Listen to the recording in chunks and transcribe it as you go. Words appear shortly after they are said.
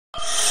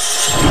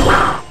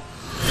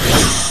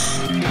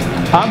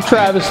I'm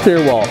Travis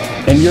Steerwalt,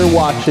 and you're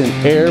watching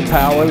Air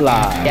Power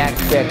Live.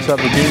 Aspects of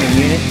the Gema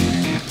unit.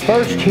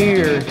 First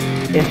here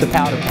is the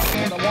powder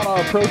pump. What I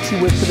want to approach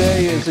you with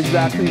today is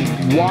exactly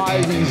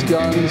why these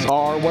guns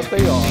are what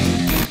they are,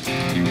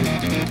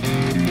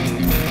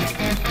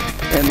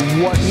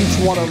 and what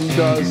each one of them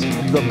does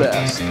the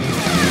best.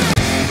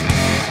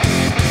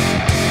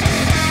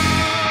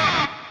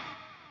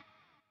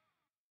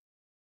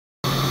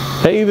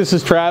 Hey, this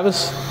is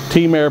Travis,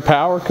 Team Air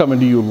Power,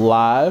 coming to you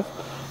live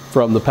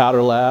from the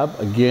Powder Lab,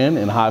 again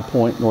in High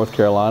Point, North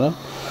Carolina.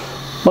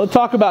 I'm going to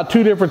talk about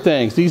two different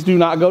things. These do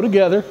not go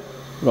together.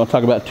 We're going to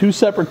talk about two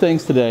separate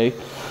things today.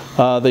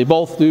 They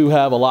both do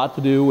have a lot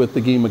to do with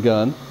the Gema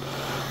gun.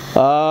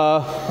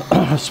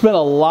 I spent a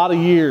lot of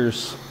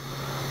years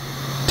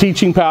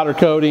teaching powder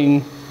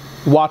coating,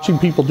 watching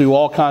people do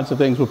all kinds of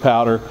things with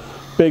powder,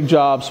 big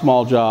jobs,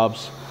 small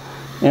jobs,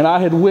 and I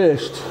had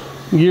wished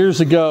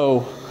years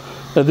ago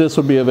that this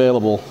would be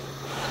available.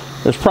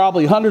 There's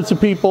probably hundreds of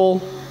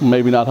people,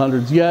 maybe not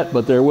hundreds yet,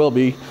 but there will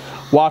be,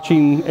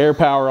 watching Air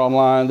Power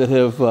online that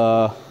have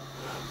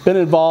been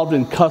involved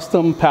in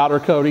custom powder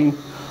coating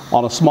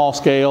on a small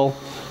scale,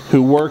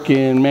 who work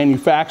in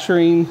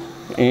manufacturing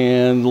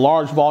and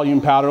large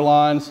volume powder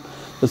lines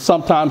that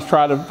sometimes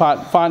try to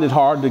find it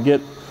hard to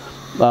get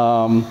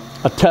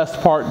a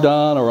test part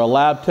done, or a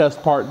lab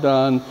test part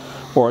done,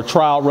 or a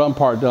trial run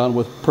part done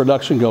with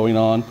production going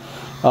on.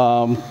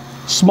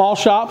 Small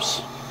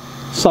shops,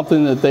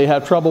 something that they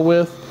have trouble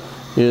with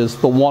is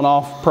the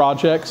one-off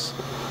projects,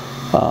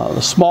 the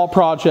small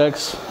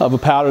projects of a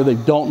powder they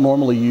don't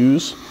normally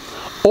use,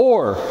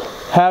 or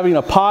having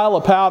a pile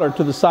of powder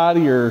to the side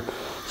of your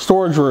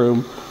storage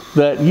room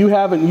that you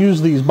haven't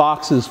used these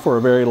boxes for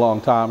a very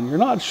long time. You're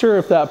not sure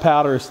if that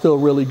powder is still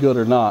really good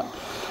or not.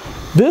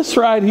 This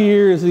right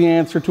here is the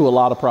answer to a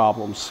lot of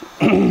problems.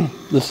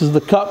 This is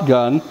the cup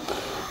gun.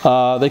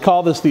 They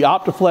call this the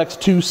Optiflex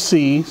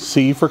 2C,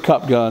 C for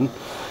cup gun,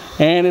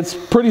 and it's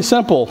pretty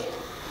simple.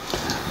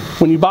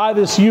 When you buy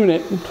this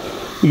unit,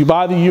 you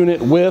buy the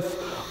unit with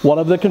one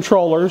of the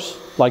controllers,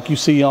 like you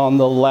see on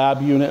the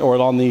lab unit or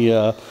on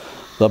the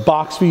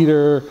box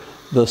feeder,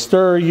 the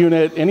stir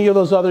unit, any of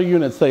those other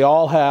units, they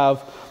all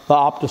have the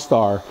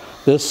OptiStar.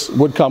 This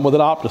would come with an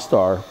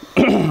OptiStar.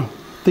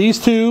 These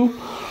two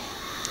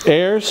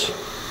airs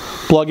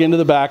plug into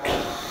the back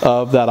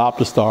of that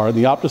OptiStar, and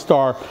the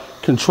OptiStar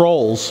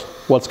controls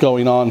what's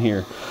going on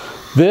here.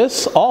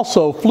 This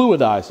also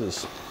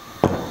fluidizes.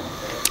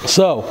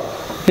 So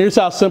here's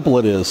how simple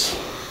it is.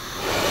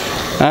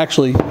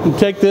 Actually, you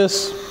take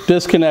this,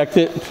 disconnect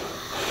it,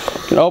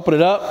 you can open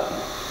it up,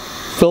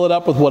 fill it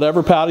up with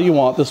whatever powder you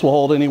want. This will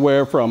hold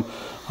anywhere from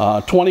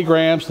 20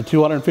 grams to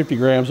 250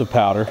 grams of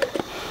powder.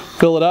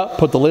 Fill it up,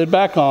 put the lid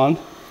back on,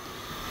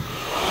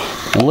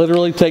 and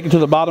literally take it to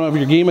the bottom of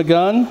your Gema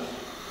gun,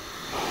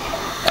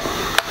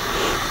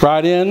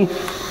 right in,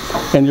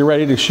 and you're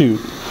ready to shoot.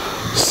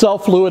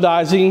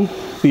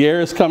 Self-fluidizing, the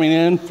air is coming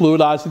in,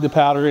 fluidizing the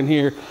powder in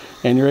here,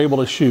 and you're able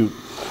to shoot.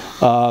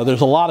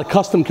 There's a lot of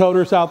custom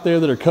coaters out there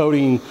that are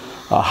coating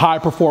high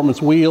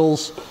performance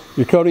wheels.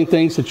 You're coating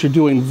things that you're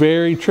doing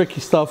very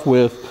tricky stuff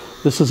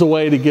with. This is a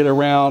way to get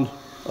around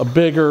a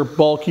bigger,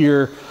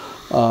 bulkier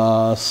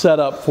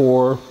setup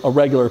for a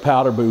regular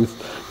powder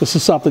booth. This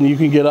is something you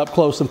can get up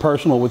close and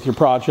personal with your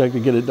project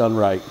and get it done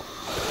right.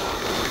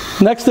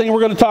 Next thing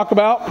we're going to talk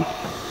about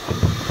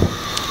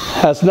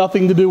has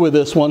nothing to do with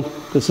this one.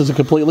 This is a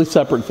completely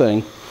separate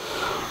thing.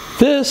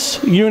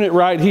 This unit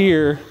right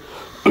here,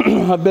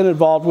 I've been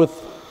involved with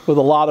a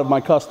lot of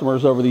my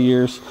customers over the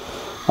years.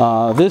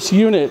 This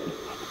unit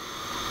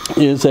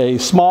is a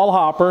small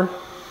hopper.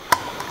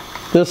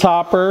 This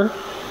hopper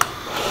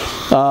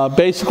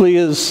basically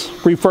is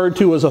referred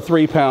to as a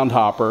 3-pound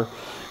hopper,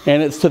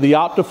 and it's to the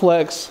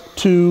Optiflex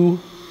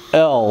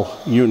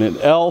 2L unit,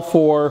 L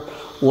for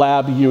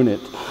lab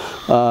unit.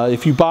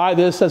 If you buy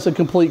this as a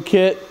complete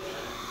kit,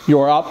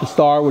 your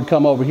OptiStar would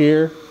come over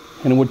here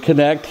and it would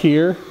connect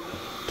here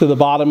to the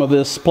bottom of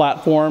this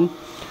platform,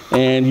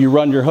 and you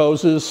run your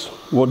hoses,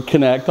 would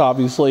connect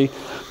obviously,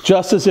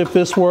 just as if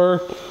this were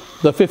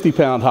the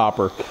 50-pound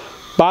hopper.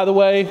 By the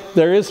way,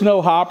 there is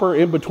no hopper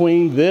in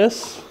between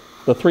this,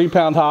 the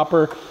 3-pound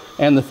hopper,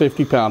 and the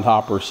 50-pound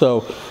hopper,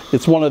 so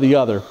it's one or the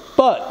other.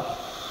 But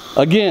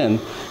again,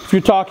 if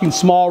you're talking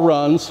small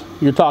runs,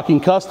 you're talking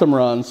custom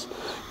runs,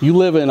 you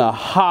live in a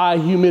high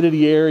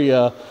humidity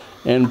area,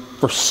 and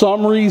for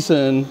some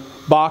reason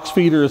box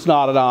feeder is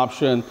not an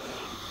option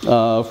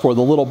for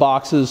the little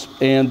boxes,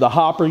 and the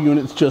hopper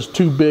unit's just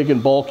too big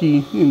and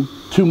bulky, in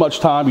too much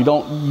time,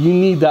 you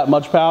need that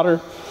much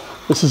powder.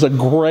 This is a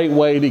great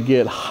way to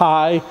get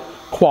high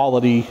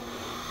quality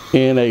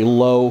in a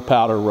low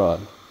powder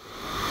run.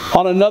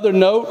 On another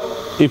note,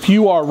 if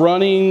you are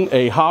running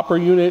a hopper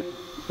unit,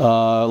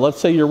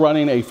 let's say you're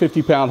running a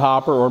 50-pound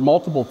hopper or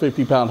multiple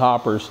 50-pound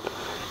hoppers,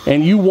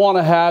 and you want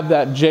to have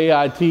that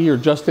JIT or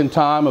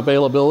just-in-time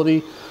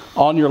availability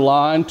on your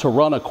line to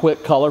run a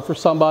quick color for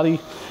somebody,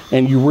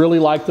 and you really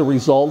like the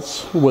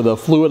results with a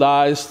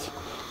fluidized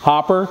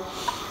hopper,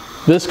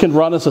 this can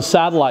run as a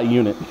satellite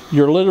unit.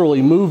 You're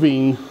literally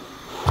moving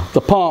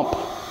the pump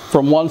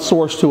from one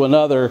source to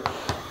another,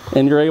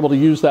 and you're able to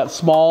use that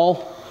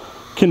small,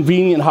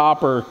 convenient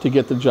hopper to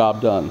get the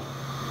job done.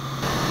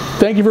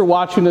 Thank you for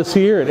watching us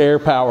here at Air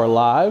Power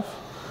Live.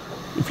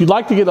 If you'd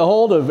like to get a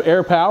hold of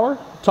Air Power,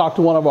 talk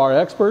to one of our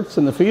experts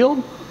in the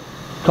field,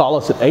 call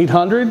us at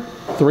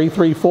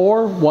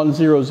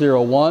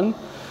 800-334-1001. You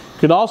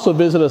can also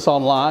visit us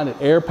online at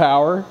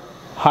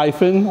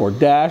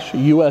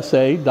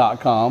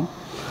airpower-usa.com.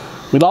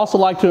 We'd also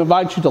like to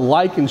invite you to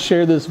like and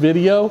share this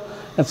video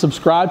and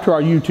subscribe to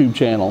our YouTube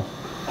channel.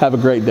 Have a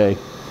great day.